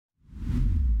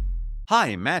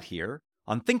Hi, Matt here.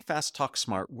 On Think Fast, Talk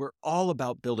Smart, we're all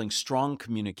about building strong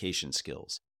communication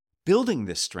skills. Building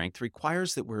this strength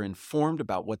requires that we're informed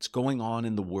about what's going on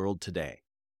in the world today.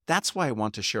 That's why I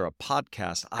want to share a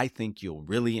podcast I think you'll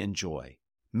really enjoy.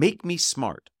 Make Me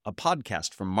Smart, a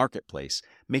podcast from Marketplace,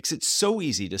 makes it so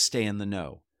easy to stay in the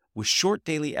know. With short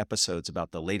daily episodes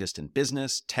about the latest in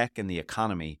business, tech, and the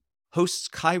economy, hosts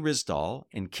Kai Rizdal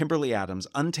and Kimberly Adams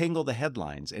untangle the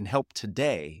headlines and help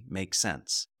today make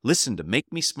sense. Listen to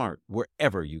Make Me Smart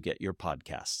wherever you get your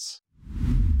podcasts.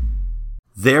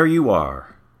 There you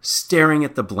are, staring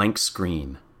at the blank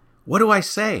screen. What do I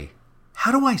say?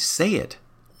 How do I say it?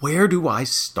 Where do I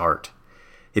start?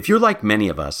 If you're like many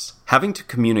of us, having to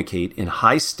communicate in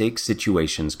high-stakes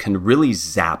situations can really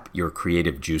zap your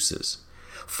creative juices.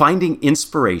 Finding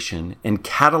inspiration and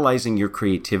catalyzing your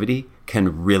creativity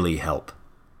can really help.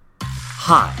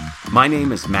 Hi, my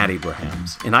name is Matt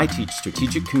Abrahams, and I teach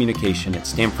strategic communication at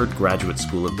Stanford Graduate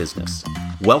School of Business.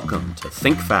 Welcome to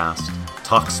Think Fast,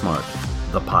 Talk Smart,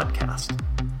 the podcast.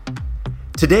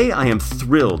 Today, I am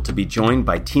thrilled to be joined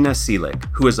by Tina Seelig,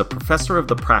 who is a professor of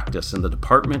the practice in the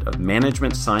Department of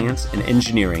Management Science and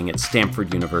Engineering at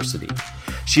Stanford University.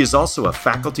 She is also a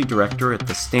faculty director at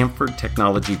the Stanford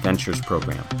Technology Ventures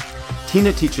program.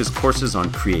 Tina teaches courses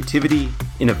on creativity,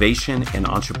 innovation, and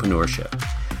entrepreneurship.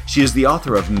 She is the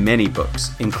author of many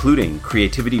books, including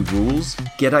Creativity Rules,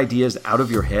 Get Ideas Out of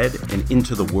Your Head and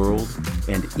Into the World,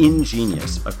 and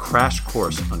Ingenious, a crash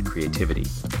course on creativity.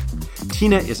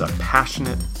 Tina is a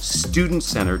passionate,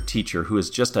 student-centered teacher who is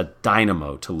just a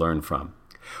dynamo to learn from.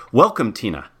 Welcome,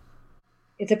 Tina.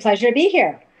 It's a pleasure to be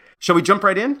here. Shall we jump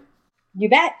right in? You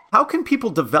bet. How can people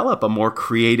develop a more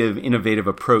creative, innovative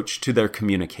approach to their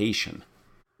communication?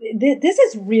 This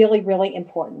is really, really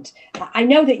important. I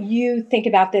know that you think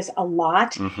about this a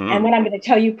lot, and what I'm going to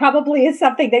tell you probably is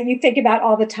something that you think about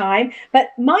all the time, but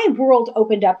my world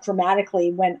opened up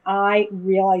dramatically when I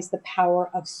realized the power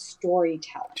of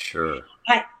storytelling. Sure.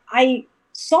 I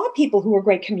saw people who were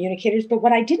great communicators, but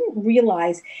what I didn't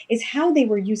realize is how they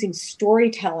were using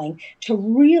storytelling to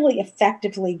really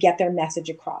effectively get their message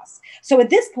across. So at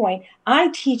this point, I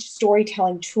teach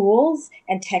storytelling tools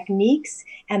and techniques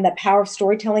and the power of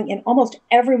storytelling in almost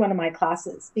every one of my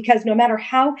classes, because no matter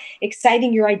how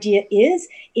exciting your idea is,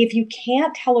 if you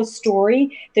can't tell a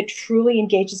story that truly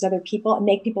engages other people and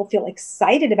make people feel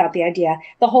excited about the idea,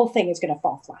 the whole thing is going to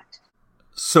fall flat.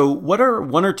 So what are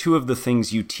one or two of the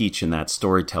things you teach in that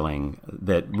storytelling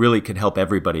that really could help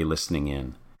everybody listening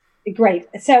in? Great.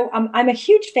 So I'm a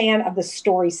huge fan of the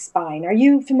story spine. Are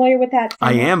you familiar with that?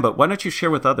 I am, but why don't you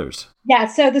share with others? Yeah,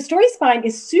 so the story spine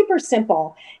is super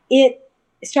simple. It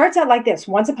starts out like this: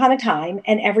 once upon a time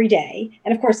and every day.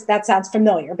 And of course, that sounds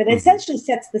familiar, but it essentially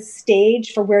sets the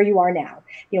stage for where you are now.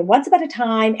 Once upon a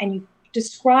time, and you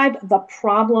describe the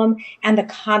problem and the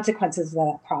consequences of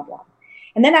that problem.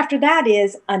 And then after that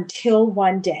is until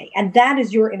one day. And that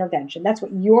is your intervention. That's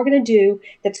what you're going to do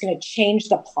that's going to change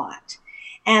the plot.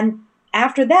 And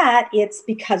after that, it's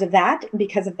because of that, and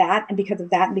because of that, and because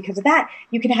of that, and because of that.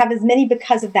 You can have as many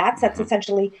because of that. So that's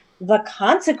essentially the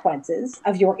consequences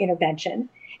of your intervention.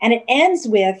 And it ends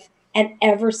with and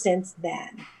ever since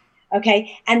then.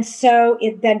 Okay. And so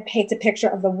it then paints a picture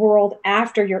of the world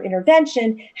after your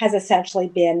intervention has essentially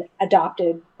been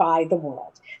adopted by the world.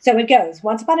 So it goes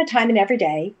once upon a time and every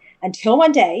day, until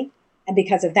one day, and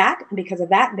because of that, and because of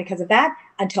that, and because of that,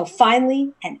 until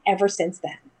finally and ever since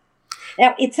then.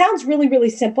 Now, it sounds really, really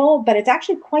simple, but it's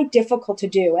actually quite difficult to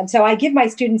do. And so I give my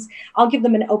students, I'll give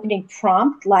them an opening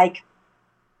prompt like,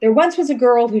 there once was a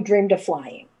girl who dreamed of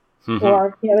flying.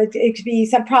 Or, it could be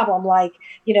some problem like,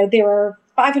 there are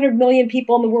 500 million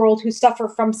people in the world who suffer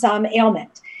from some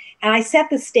ailment. And I set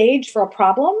the stage for a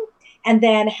problem and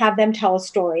then have them tell a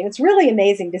story. And it's really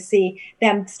amazing to see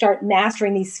them start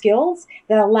mastering these skills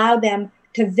that allow them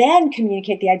to then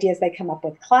communicate the ideas they come up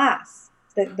with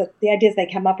the ideas they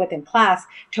come up with in class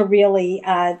to really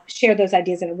share those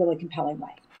ideas in a really compelling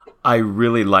way. I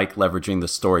really like leveraging the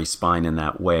story spine in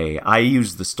that way. I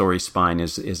use the story spine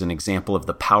as an example of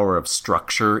the power of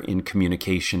structure in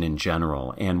communication in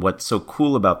general. And what's so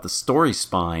cool about the story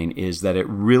spine is that it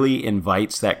really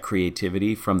invites that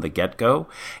creativity from the get-go,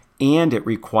 and it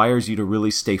requires you to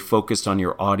really stay focused on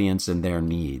your audience and their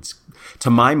needs. To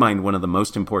my mind, one of the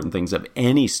most important things of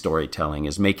any storytelling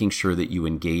is making sure that you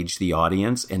engage the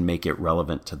audience and make it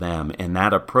relevant to them. And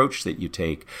that approach that you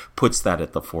take puts that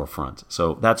at the forefront.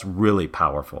 So that's really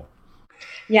powerful.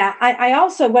 Yeah, I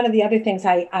also, one of the other things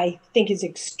I think is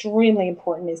extremely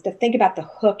important is to think about the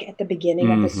hook at the beginning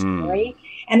of the Hmm. story.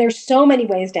 And there's so many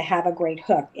ways to have a great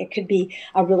hook. It could be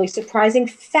a really surprising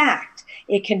fact.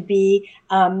 It can be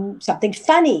something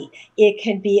funny. It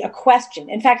can be a question.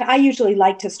 In fact, I usually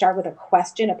like to start with a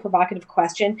question, a provocative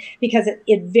question, because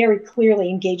it very clearly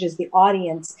engages the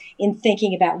audience in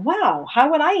thinking about, wow, how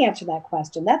would I answer that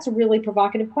question? That's a really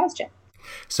provocative question.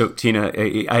 So, Tina,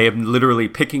 I am literally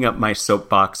picking up my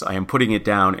soapbox. I am putting it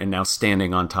down and now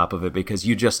standing on top of it because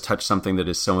you just touched something that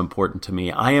is so important to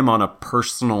me. I am on a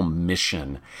personal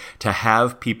mission to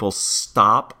have people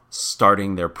stop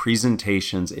starting their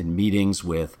presentations and meetings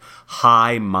with,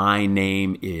 "Hi, my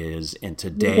name is," and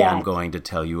today I'm Yes. going to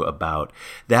tell you about.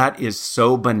 That is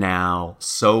so banal,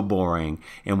 so boring.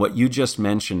 And what you just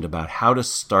mentioned about how to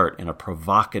start in a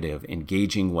provocative,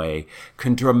 engaging way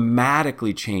can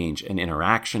dramatically change an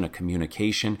interaction, a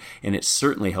communication, and it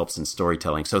certainly helps in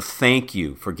storytelling. So thank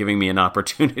you for giving me an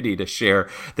opportunity to share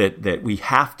that we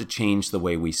have to change the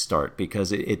way we start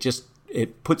because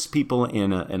it puts people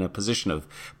in a position of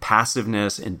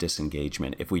passiveness and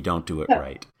disengagement if we don't do it So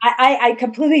right. I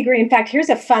completely agree. In fact, here's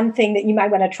a fun thing that you might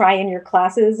want to try in your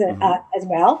classes Mm-hmm. as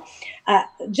well.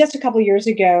 Just a couple of years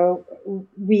ago,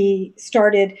 we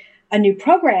started a new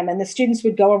program, and the students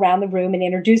would go around the room and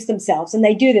introduce themselves. And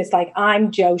they do this like,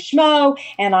 "I'm Joe Schmo,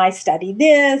 and I study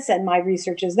this, and my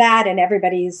research is that," and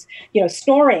everybody's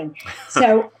snoring.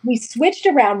 So we switched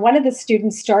around. One of the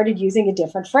students started using a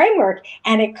different framework,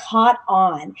 and it caught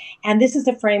on. And this is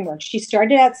the framework. She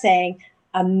started out saying,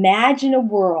 "Imagine a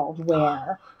world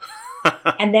where,"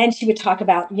 and then she would talk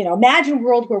about, imagine a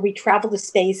world where we travel to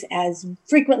space as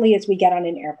frequently as we get on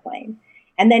an airplane.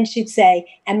 And then she'd say,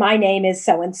 "And my name is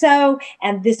so and so,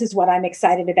 and this is what I'm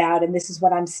excited about, and this is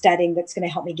what I'm studying that's going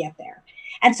to help me get there."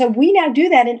 And so we now do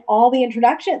that in all the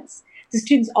introductions. The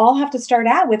students all have to start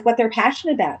out with what they're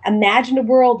passionate about. Imagine a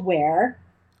world where,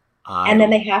 and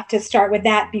then I they have to start with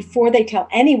that before they tell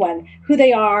anyone who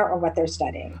they are or what they're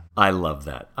studying. I love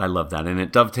that. I love that. And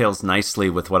it dovetails nicely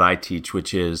with what I teach,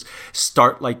 which is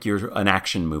start like you're an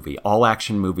action movie. All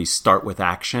action movies start with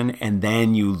action, and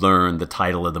then you learn the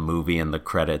title of the movie and the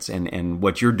credits. And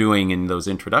what you're doing in those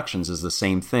introductions is the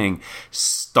same thing.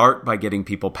 Start by getting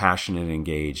people passionate and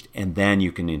engaged, and then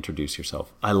you can introduce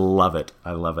yourself. I love it.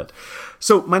 I love it.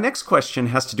 So my next question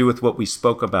has to do with what we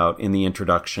spoke about in the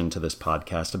introduction to this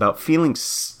podcast, about feeling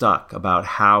stuck, about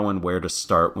how and where to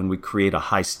start when we create a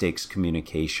high-stakes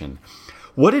communication.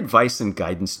 What advice and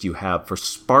guidance do you have for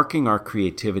sparking our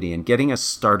creativity and getting us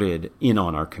started in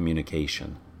on our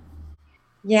communication?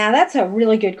 Yeah, that's a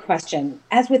really good question.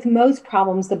 As with most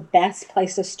problems, the best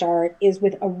place to start is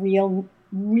with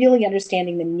really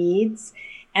understanding the needs.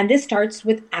 And this starts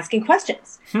with asking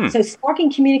questions. Hmm. So,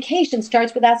 sparking communication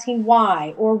starts with asking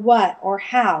why, or what, or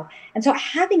how. And so,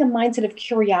 having a mindset of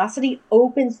curiosity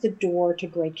opens the door to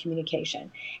great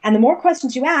communication. And the more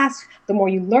questions you ask, the more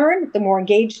you learn, the more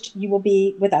engaged you will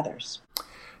be with others.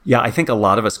 Yeah, I think a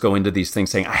lot of us go into these things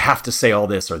saying, I have to say all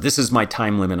this, or this is my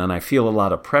time limit, and I feel a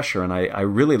lot of pressure. And I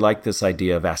really like this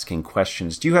idea of asking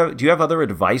questions. Do you have other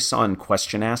advice on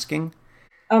question asking?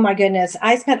 Oh my goodness.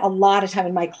 I spent a lot of time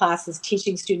in my classes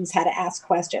teaching students how to ask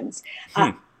questions.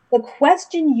 Uh, Hmm. the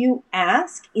question you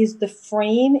ask is the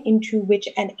frame into which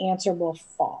an answer will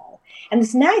fall. And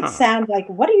this might Huh. sound like,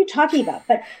 what are you talking about?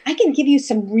 But I can give you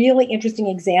some really interesting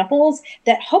examples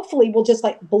that hopefully will just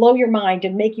like blow your mind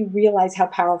and make you realize how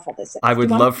powerful this I is. Do you would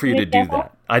want me love to for give you you an to do example?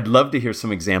 that. I'd love to hear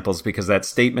some examples because that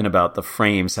statement about the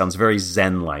frame sounds very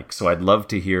Zen-like. So I'd love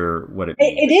to hear what it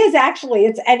It means. is actually.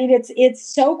 It's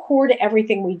so core to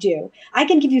everything we do. I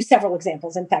can give you several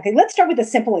examples. In fact, let's start with a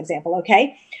simple example.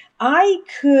 Okay, I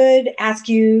could ask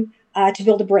you to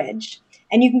build a bridge,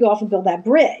 and you can go off and build that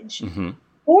bridge, Mm-hmm.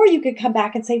 or you could come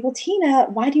back and say, "Well, Tina,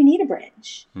 why do you need a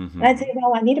bridge?" And I'd Mm-hmm. say,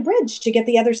 "Well, I need a bridge to get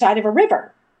the other side of a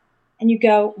river." And you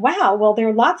go, "Wow, well, there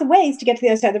are lots of ways to get to the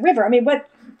other side of the river." I mean,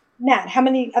 Matt? How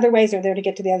many other ways are there to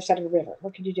get to the other side of the river?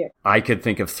 What could you do? I could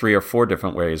think of 3 or 4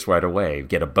 different ways right away.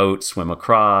 Get a boat, swim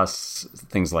across,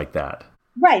 things like that.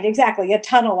 Right, exactly. A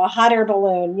tunnel, a hot air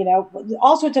balloon,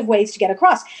 all sorts of ways to get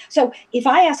across. So if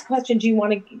I ask a question, do you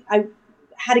want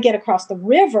how to get across the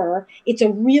river? It's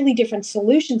a really different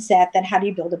solution set than how do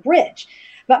you build a bridge.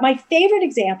 But my favorite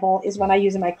example is when I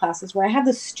use in my classes where I have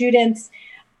the students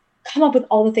come up with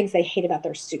all the things they hate about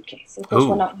their suitcase. Of course,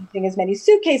 we're Oh, not using as many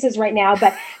suitcases right now,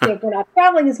 but we're not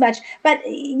traveling as much. But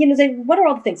say, what are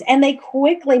all the things? And they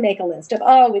quickly make a list of,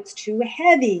 oh, it's too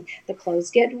heavy. The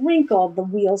clothes get wrinkled. The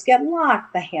wheels get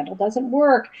locked. The handle doesn't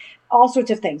work. All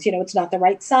sorts of things. It's not the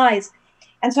right size.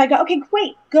 And so I go, okay,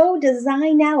 great, go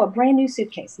design now a brand new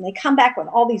suitcase. And they come back with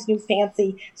all these new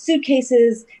fancy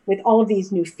suitcases with all of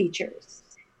these new features.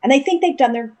 And they think they've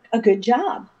done a good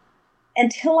job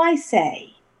until I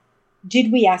say,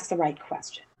 did we ask the right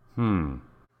question?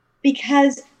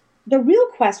 Because the real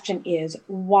question is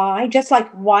why, just like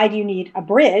why do you need a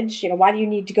bridge? Why do you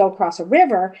need to go across a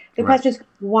river? The question is,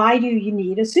 why do you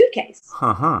need a suitcase?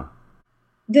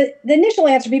 The initial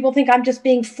answer, people think I'm just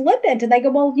being flippant, and they go,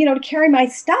 well, to carry my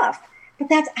stuff. But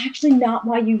that's actually not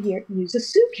why you use a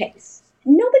suitcase.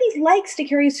 Nobody likes to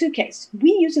carry a suitcase.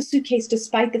 We use a suitcase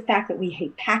despite the fact that we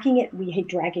hate packing it, we hate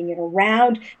dragging it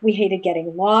around, we hate it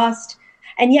getting lost,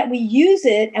 and yet we use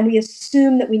it and we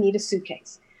assume that we need a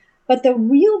suitcase. But the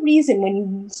real reason, when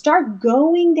you start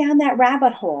going down that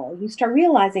rabbit hole, you start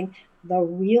realizing the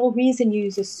real reason you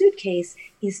use a suitcase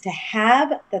is to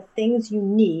have the things you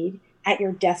need at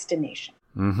your destination.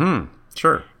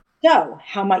 Sure. So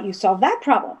how might you solve that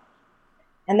problem?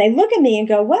 And they look at me and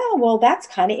go, well, that's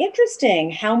kind of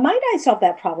interesting. How might I solve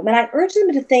that problem? And I urge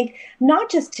them to think not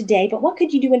just today, but what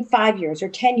could you do in 5 years or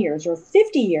 10 years or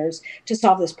 50 years to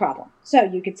solve this problem? So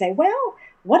you could say, well,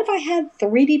 what if I had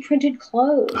 3D printed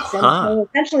clothes? And so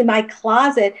essentially my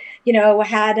closet,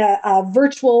 had a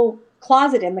virtual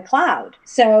closet in the cloud.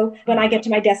 So when I get to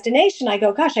my destination, I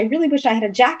go, gosh, I really wish I had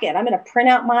a jacket. I'm going to print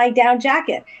out my down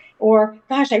jacket. Or,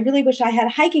 gosh, I really wish I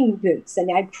had hiking boots, and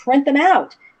I print them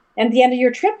out. And at the end of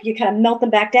your trip, you kind of melt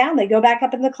them back down. They go back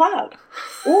up in the cloud.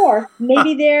 Or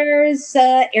maybe there's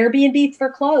Airbnb for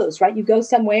clothes, right? You go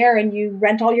somewhere and you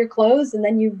rent all your clothes and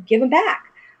then you give them back.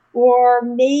 Or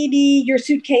maybe your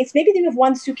suitcase, maybe you have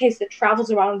one suitcase that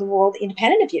travels around the world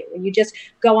independent of you. And you just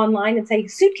go online and say,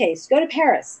 suitcase, go to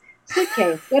Paris.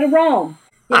 Suitcase, go to Rome,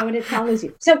 and it tells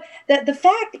you. So the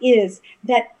fact is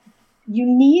that you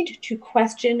need to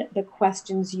question the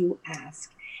questions you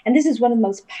ask. And this is one of the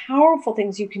most powerful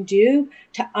things you can do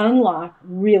to unlock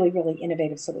really, really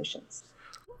innovative solutions.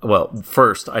 Well,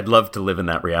 first, I'd love to live in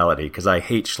that reality because I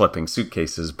hate schlepping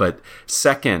suitcases. But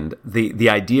second, the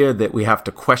idea that we have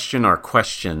to question our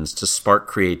questions to spark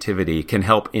creativity can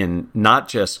help in not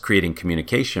just creating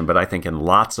communication, but I think in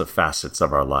lots of facets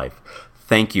of our life.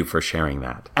 Thank you for sharing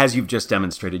that. As you've just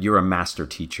demonstrated, you're a master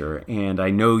teacher, and I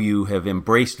know you have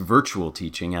embraced virtual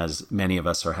teaching, as many of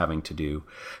us are having to do.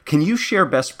 Can you share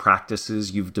best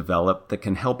practices you've developed that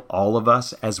can help all of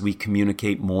us as we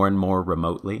communicate more and more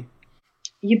remotely?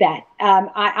 You bet.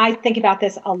 I think about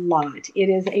this a lot. It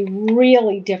is a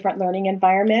really different learning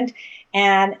environment,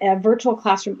 and a virtual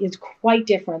classroom is quite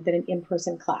different than an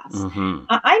in-person class.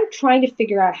 I'm trying to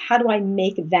figure out how do I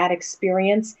make that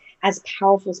experience as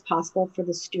powerful as possible for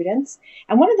the students.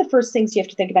 And one of the first things you have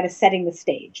to think about is setting the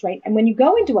stage, right? And when you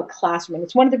go into a classroom, and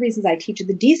it's one of the reasons I teach at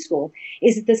the D School,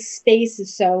 is that the space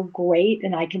is so great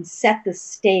and I can set the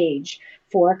stage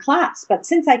for a class. But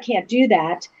since I can't do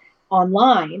that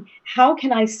online, how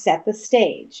can I set the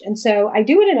stage? And so I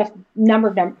do it in a number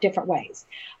of different ways.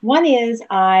 One is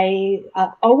I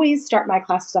always start my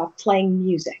classes off playing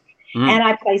music. And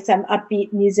I play some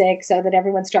upbeat music so that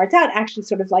everyone starts out actually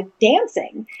sort of like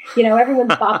dancing.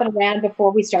 Everyone's bopping around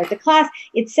before we start the class.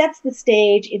 It sets the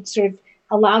stage. It sort of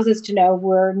allows us to know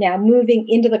we're now moving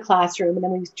into the classroom. And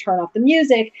then we turn off the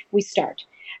music, we start.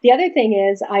 The other thing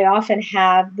is I often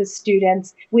have the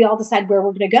students, we all decide where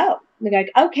we're going to go. They're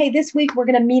like, okay, this week we're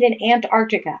going to meet in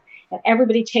Antarctica. And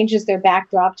everybody changes their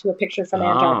backdrop to a picture from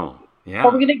Antarctica. Yeah.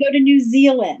 Or we're going to go to New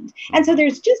Zealand. And so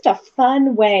there's just a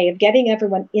fun way of getting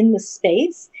everyone in the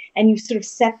space, and you sort of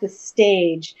set the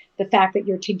stage, the fact that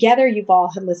you're together, you've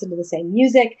all listened to the same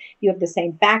music, you have the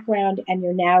same background, and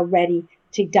you're now ready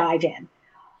to dive in.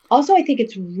 Also, I think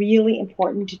it's really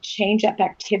important to change up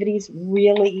activities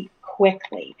really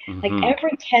quickly. Like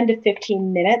every 10 to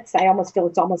 15 minutes, I almost feel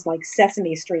it's almost like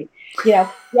Sesame Street.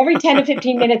 Every 10 to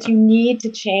 15 minutes, you need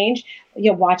to change,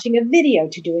 watching a video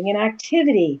to doing an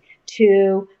activity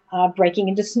to breaking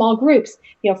into small groups.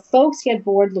 Folks get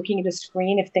bored looking at a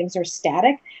screen if things are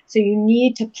static. So you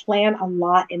need to plan a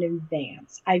lot in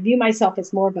advance. I view myself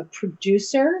as more of a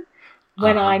producer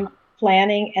when I'm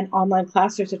planning an online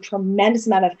class. There's a tremendous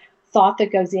amount of thought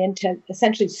that goes into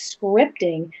essentially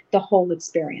scripting the whole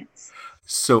experience.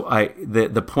 So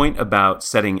the point about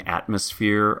setting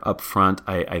atmosphere up front,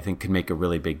 I think can make a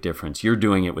really big difference. You're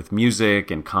doing it with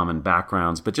music and common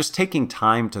backgrounds, but just taking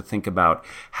time to think about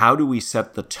how do we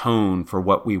set the tone for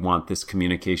what we want this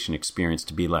communication experience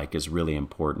to be like is really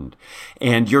important.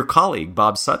 And your colleague,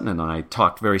 Bob Sutton, and I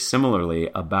talked very similarly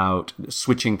about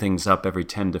switching things up every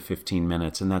 10 to 15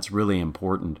 minutes, and that's really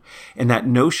important. And that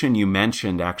notion you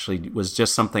mentioned actually was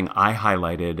just something I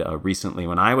highlighted recently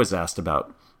when I was asked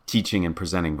about teaching and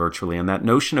presenting virtually, and that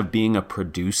notion of being a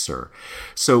producer.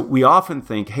 So we often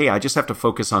think, hey, I just have to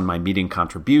focus on my meeting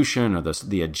contribution or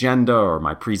the agenda or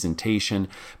my presentation.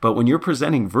 But when you're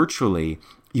presenting virtually,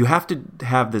 you have to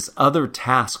have this other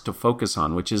task to focus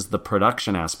on, which is the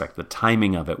production aspect, the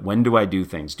timing of it. When do I do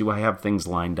things? Do I have things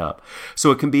lined up?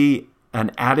 So it can be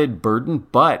an added burden,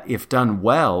 but if done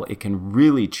well, it can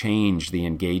really change the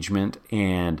engagement,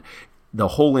 and the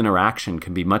whole interaction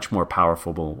can be much more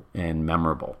powerful and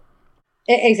memorable.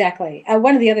 Exactly.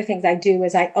 One of the other things I do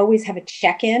is I always have a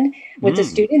check-in with the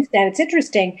students. And it's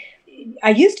interesting.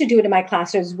 I used to do it in my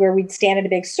classes where we'd stand in a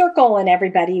big circle and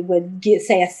everybody would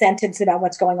say a sentence about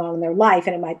what's going on in their life.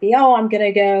 And it might be, oh, I'm going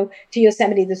to go to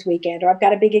Yosemite this weekend, or I've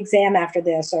got a big exam after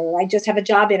this, or I just have a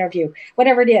job interview,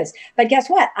 whatever it is. But guess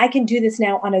what? I can do this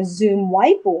now on a Zoom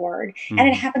whiteboard, and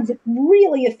it happens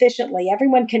really efficiently.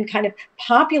 Everyone can kind of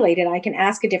populate it. I can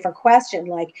ask a different question,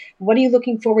 like, what are you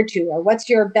looking forward to? Or what's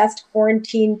your best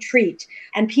quarantine treat?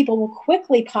 And people will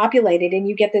quickly populate it, and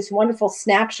you get this wonderful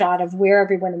snapshot of where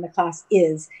everyone in the class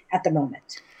is at the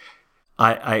moment.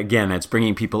 I again, it's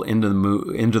bringing people into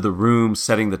the room,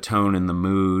 setting the tone and the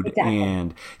mood. Exactly.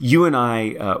 And you and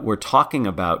I were talking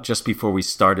about, just before we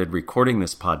started recording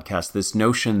this podcast, this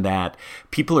notion that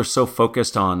people are so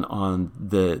focused on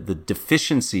the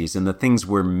deficiencies and the things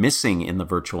we're missing in the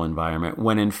virtual environment,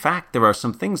 when in fact there are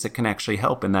some things that can actually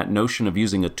help. And that notion of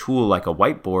using a tool like a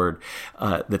whiteboard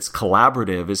that's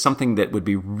collaborative is something that would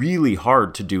be really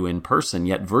hard to do in person,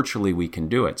 yet virtually we can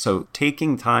do it. So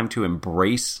taking time to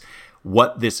embrace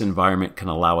what this environment can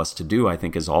allow us to do, I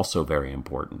think, is also very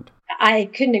important.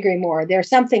 I couldn't agree more. There are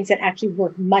some things that actually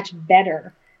work much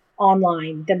better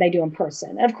online than they do in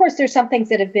person. And of course, there's some things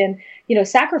that have been,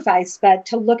 sacrificed, but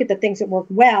to look at the things that work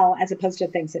well as opposed to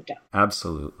things that don't.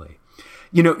 Absolutely.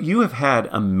 You have had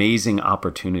amazing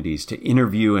opportunities to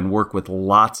interview and work with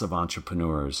lots of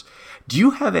entrepreneurs. Do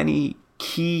you have any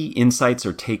key insights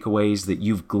or takeaways that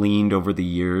you've gleaned over the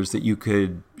years that you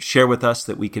could share with us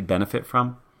that we could benefit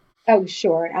from? Oh,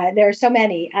 sure. There are so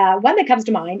many. One that comes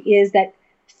to mind is that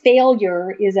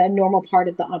failure is a normal part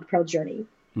of the entrepreneurial journey.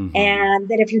 Mm-hmm. And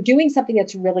that if you're doing something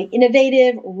that's really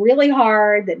innovative, really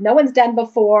hard, that no one's done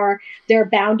before, there are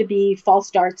bound to be false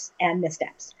starts and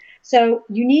missteps. So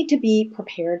you need to be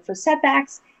prepared for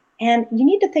setbacks, and you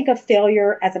need to think of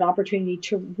failure as an opportunity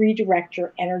to redirect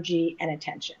your energy and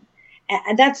attention.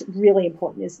 And that's really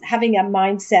important, is having a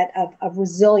mindset of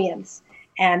resilience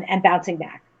and bouncing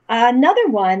back. Another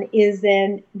one is,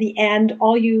 in the end,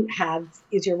 all you have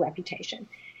is your reputation.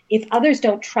 If others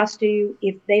don't trust you,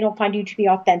 if they don't find you to be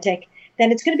authentic,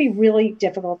 then it's going to be really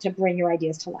difficult to bring your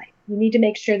ideas to life. You need to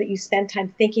make sure that you spend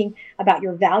time thinking about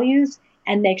your values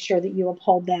and make sure that you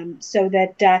uphold them, so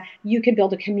that you can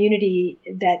build a community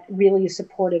that really is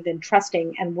supportive and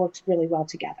trusting and works really well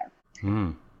together.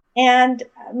 Mm. And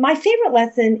my favorite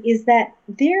lesson is that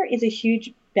there is a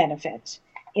huge benefit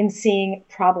in seeing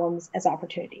problems as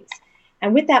opportunities.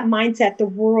 And with that mindset, the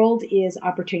world is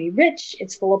opportunity rich.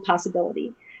 It's full of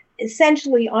possibility.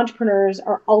 Essentially, entrepreneurs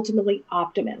are ultimately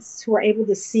optimists who are able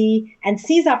to see and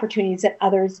seize opportunities that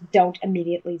others don't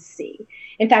immediately see.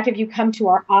 In fact, if you come to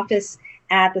our office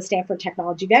at the Stanford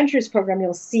Technology Ventures program,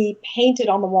 you'll see painted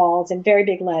on the walls in very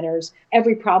big letters,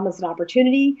 every problem is an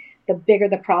opportunity. The bigger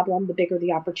the problem, the bigger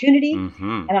the opportunity.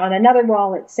 Mm-hmm. And on another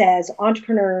wall, it says,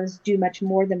 entrepreneurs do much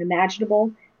more than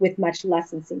imaginable with much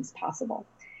less than seems possible.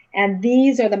 And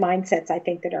these are the mindsets, I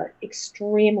think, that are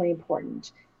extremely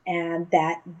important, and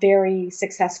that very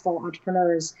successful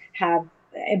entrepreneurs have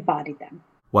embodied them.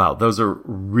 Wow, those are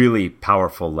really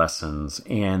powerful lessons,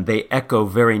 and they echo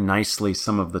very nicely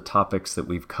some of the topics that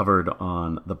we've covered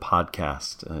on the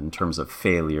podcast in terms of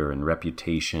failure and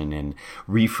reputation and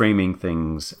reframing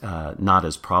things not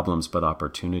as problems but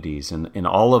opportunities. And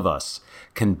all of us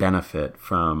can benefit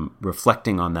from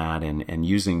reflecting on that and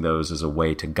using those as a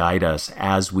way to guide us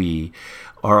as we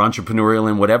are entrepreneurial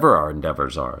in whatever our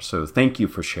endeavors are. So thank you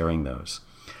for sharing those.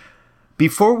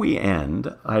 Before we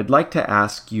end, I'd like to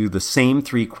ask you the same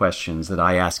 3 questions that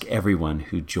I ask everyone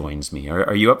who joins me.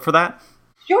 Are you up for that?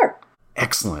 Sure.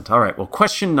 Excellent. All right. Well,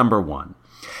 question number 1.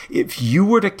 If you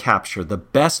were to capture the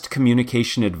best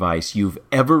communication advice you've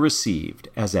ever received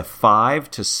as a 5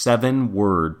 to 7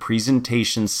 word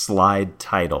presentation slide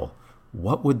title,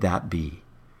 what would that be?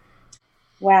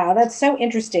 Wow, that's so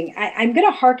interesting. I'm going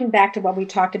to harken back to what we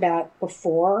talked about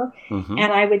before. Mm-hmm.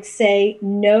 And I would say,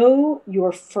 know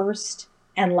your first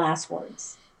and last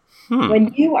words.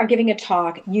 When you are giving a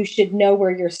talk, you should know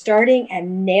where you're starting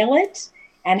and nail it,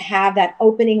 and have that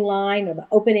opening line or the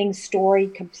opening story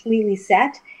completely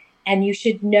set. And you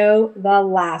should know the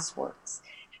last words.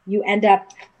 You end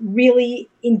up really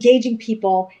engaging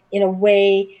people in a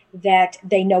way that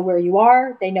they know where you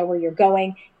are, they know where you're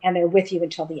going, and they're with you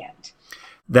until the end.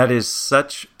 That is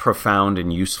such profound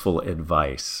and useful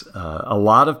advice. A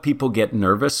lot of people get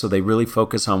nervous, so they really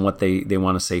focus on what they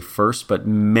want to say first. But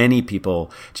many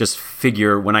people just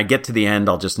figure, when I get to the end,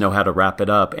 I'll just know how to wrap it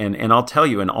up. And I'll tell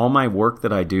you, in all my work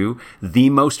that I do, the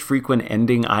most frequent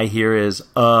ending I hear is,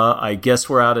 I guess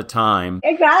we're out of time.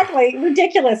 Exactly.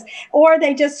 Ridiculous. Or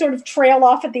they just sort of trail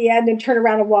off at the end and turn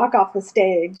around and walk off the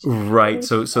stage. Right.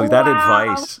 So that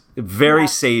advice, very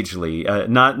sagely,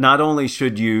 not only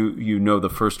should you know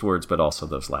the first words, but also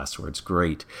those last words.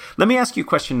 Great. Let me ask you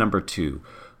question number 2,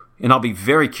 and I'll be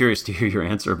very curious to hear your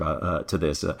answer to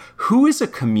this. Who is a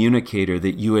communicator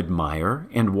that you admire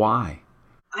and why?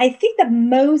 I think the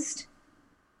most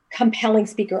compelling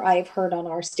speaker I have heard on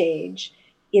our stage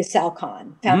is Sal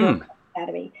Khan, founder of Khan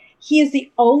Academy. He is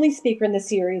the only speaker in the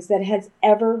series that has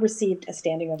ever received a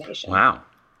standing ovation. Wow.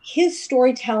 His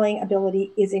storytelling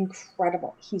ability is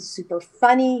incredible. He's super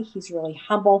funny. He's really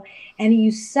humble. And he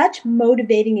used such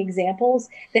motivating examples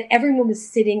that everyone was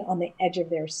sitting on the edge of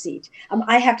their seat.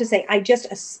 I have to say, I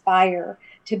just aspire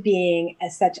to being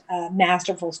such a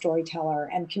masterful storyteller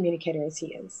and communicator as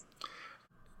he is.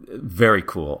 Very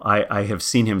cool. I have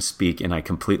seen him speak, and I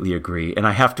completely agree. And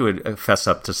I have to fess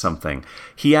up to something.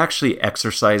 He actually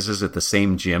exercises at the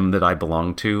same gym that I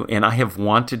belong to, and I have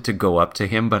wanted to go up to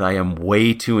him, but I am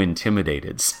way too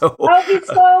intimidated. So, he's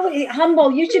so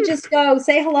humble. You should just go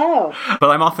say hello.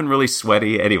 But I'm often really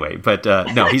sweaty anyway. But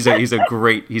no, he's a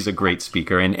great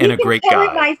speaker and a great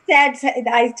guy.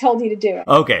 I told you to do it.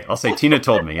 Okay, I'll say Tina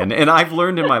told me, and I've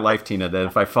learned in my life, Tina, that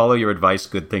if I follow your advice,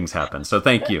 good things happen. So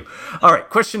thank you. All right,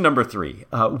 question number 3.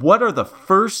 What are the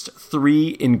first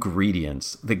 3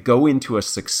 ingredients that go into a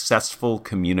successful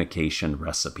communication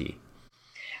recipe?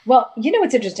 Well,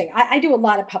 it's interesting. I do a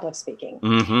lot of public speaking.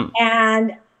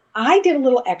 And I did a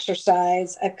little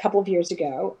exercise a couple of years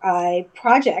ago, a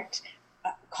project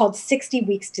called 60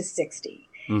 Weeks to 60.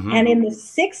 And in the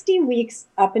 60 weeks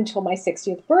up until my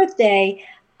 60th birthday,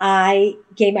 I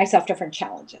gave myself different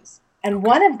challenges. And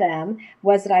one of them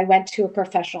was that I went to a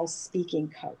professional speaking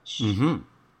coach.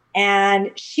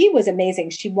 And she was amazing.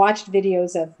 She watched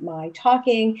videos of my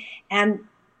talking. And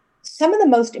some of the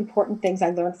most important things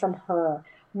I learned from her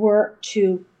were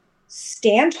to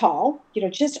stand tall,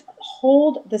 just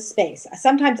hold the space.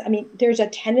 Sometimes, there's a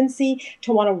tendency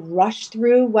to want to rush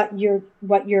through what you're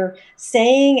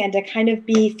saying and to kind of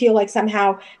feel like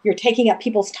somehow you're taking up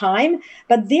people's time,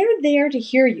 but they're there to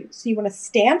hear you. So you want to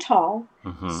stand tall,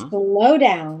 slow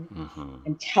down,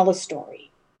 and tell a story.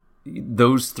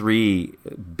 Those 3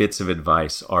 bits of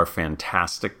advice are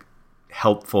fantastic,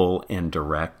 helpful, and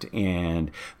direct. And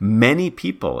many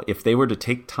people, if they were to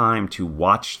take time to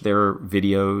watch their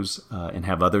videos and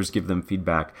have others give them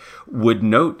feedback, would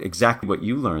note exactly what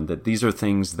you learned, that these are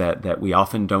things that we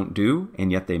often don't do,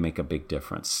 and yet they make a big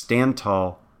difference. Stand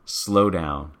tall, slow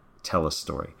down, tell a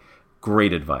story.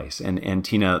 Great advice. And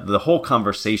Tina, the whole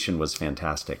conversation was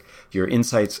fantastic. Your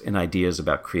insights and ideas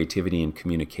about creativity and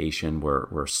communication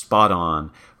were spot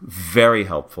on, very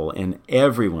helpful, and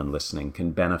everyone listening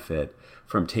can benefit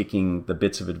from taking the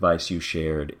bits of advice you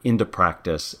shared into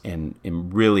practice and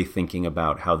really thinking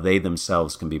about how they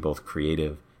themselves can be both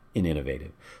creative and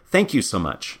innovative. Thank you so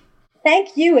much.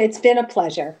 Thank you. It's been a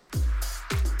pleasure.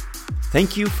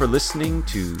 Thank you for listening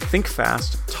to Think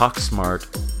Fast, Talk Smart,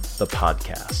 the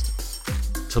podcast.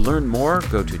 To learn more,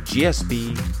 go to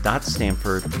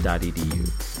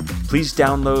gsb.stanford.edu. Please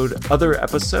download other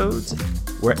episodes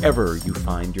wherever you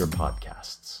find your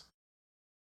podcasts.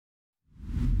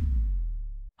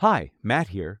 Hi, Matt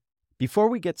here. Before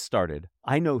we get started,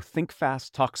 I know Think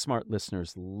Fast, Talk Smart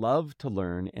listeners love to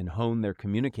learn and hone their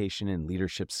communication and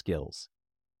leadership skills.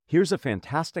 Here's a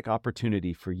fantastic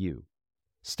opportunity for you.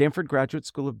 Stanford Graduate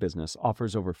School of Business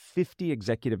offers over 50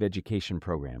 executive education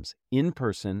programs, in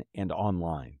person and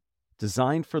online,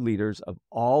 designed for leaders of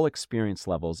all experience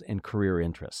levels and career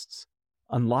interests.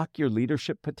 Unlock your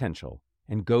leadership potential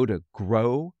and go to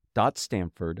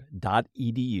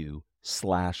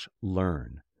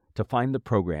grow.stanford.edu/learn to find the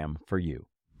program for you.